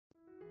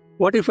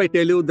What if I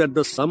tell you that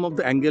the sum of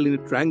the angle in a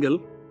triangle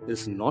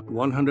is not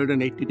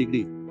 180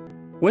 degrees?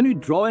 When we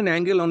draw an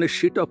angle on a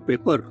sheet of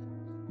paper,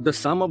 the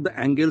sum of the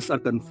angles are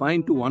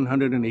confined to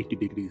 180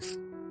 degrees.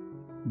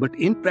 But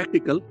in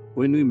practical,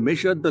 when we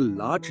measure the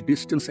large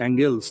distance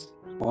angles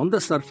on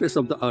the surface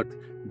of the earth,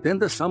 then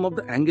the sum of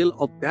the angle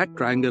of that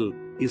triangle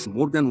is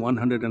more than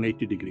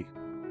 180 degrees.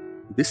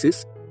 This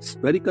is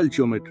spherical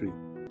geometry.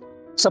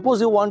 Suppose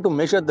you want to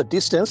measure the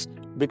distance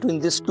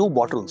between these two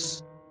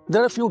bottles.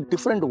 There are a few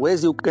different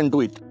ways you can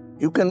do it.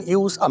 You can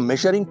use a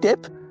measuring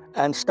tape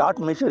and start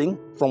measuring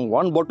from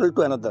one bottle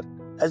to another.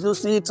 As you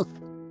see, it's a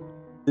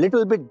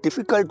little bit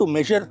difficult to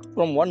measure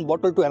from one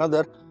bottle to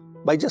another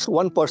by just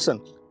one person.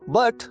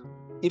 But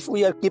if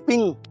we are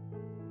keeping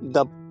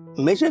the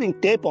measuring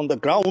tape on the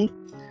ground,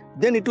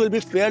 then it will be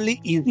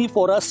fairly easy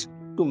for us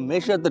to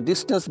measure the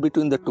distance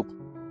between the two.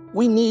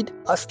 We need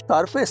a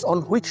surface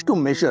on which to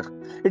measure.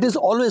 It is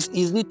always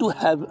easy to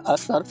have a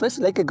surface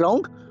like a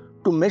ground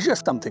to measure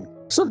something.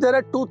 So there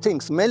are two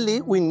things.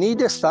 Mainly, we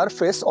need a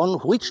surface on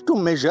which to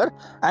measure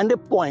and a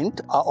point,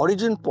 an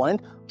origin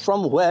point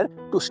from where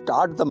to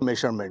start the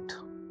measurement.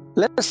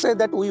 Let us say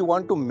that we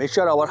want to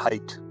measure our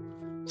height.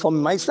 For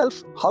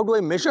myself, how do I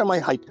measure my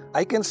height?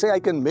 I can say I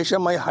can measure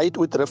my height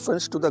with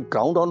reference to the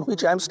ground on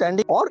which I am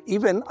standing, or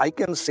even I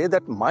can say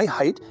that my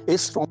height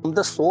is from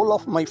the sole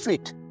of my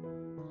feet.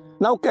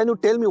 Now, can you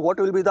tell me what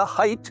will be the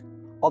height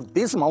of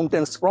these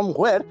mountains from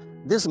where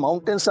these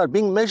mountains are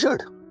being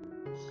measured?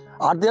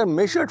 Are they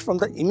measured from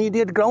the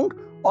immediate ground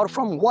or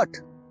from what?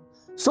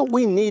 So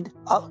we need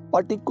a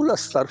particular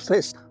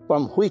surface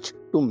from which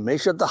to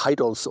measure the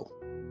height also.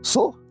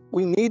 So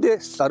we need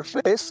a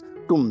surface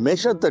to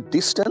measure the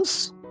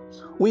distance.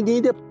 We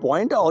need a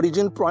point, an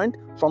origin point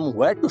from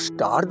where to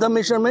start the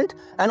measurement,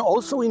 and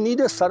also we need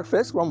a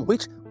surface from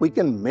which we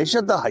can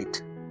measure the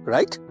height,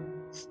 right?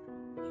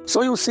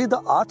 So you see,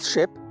 the earth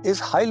shape is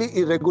highly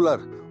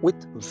irregular with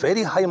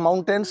very high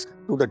mountains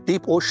to the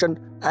deep ocean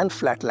and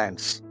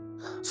flatlands.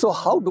 So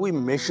how do we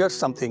measure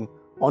something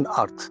on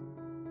earth?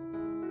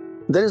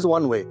 There is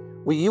one way.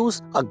 We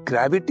use a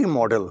gravity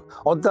model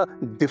or the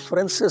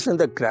differences in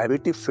the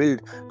gravity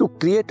field to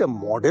create a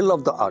model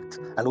of the earth,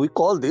 and we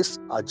call this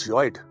a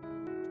geoid.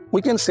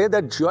 We can say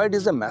that geoid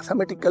is a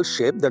mathematical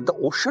shape that the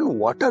ocean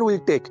water will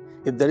take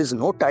if there is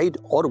no tide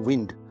or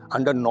wind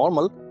under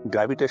normal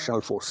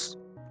gravitational force.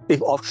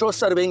 If offshore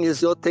surveying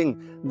is your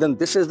thing, then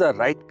this is the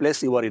right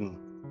place you are in.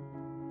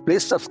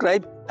 Please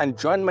subscribe and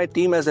join my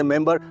team as a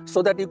member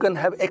so that you can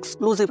have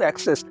exclusive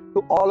access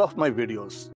to all of my videos.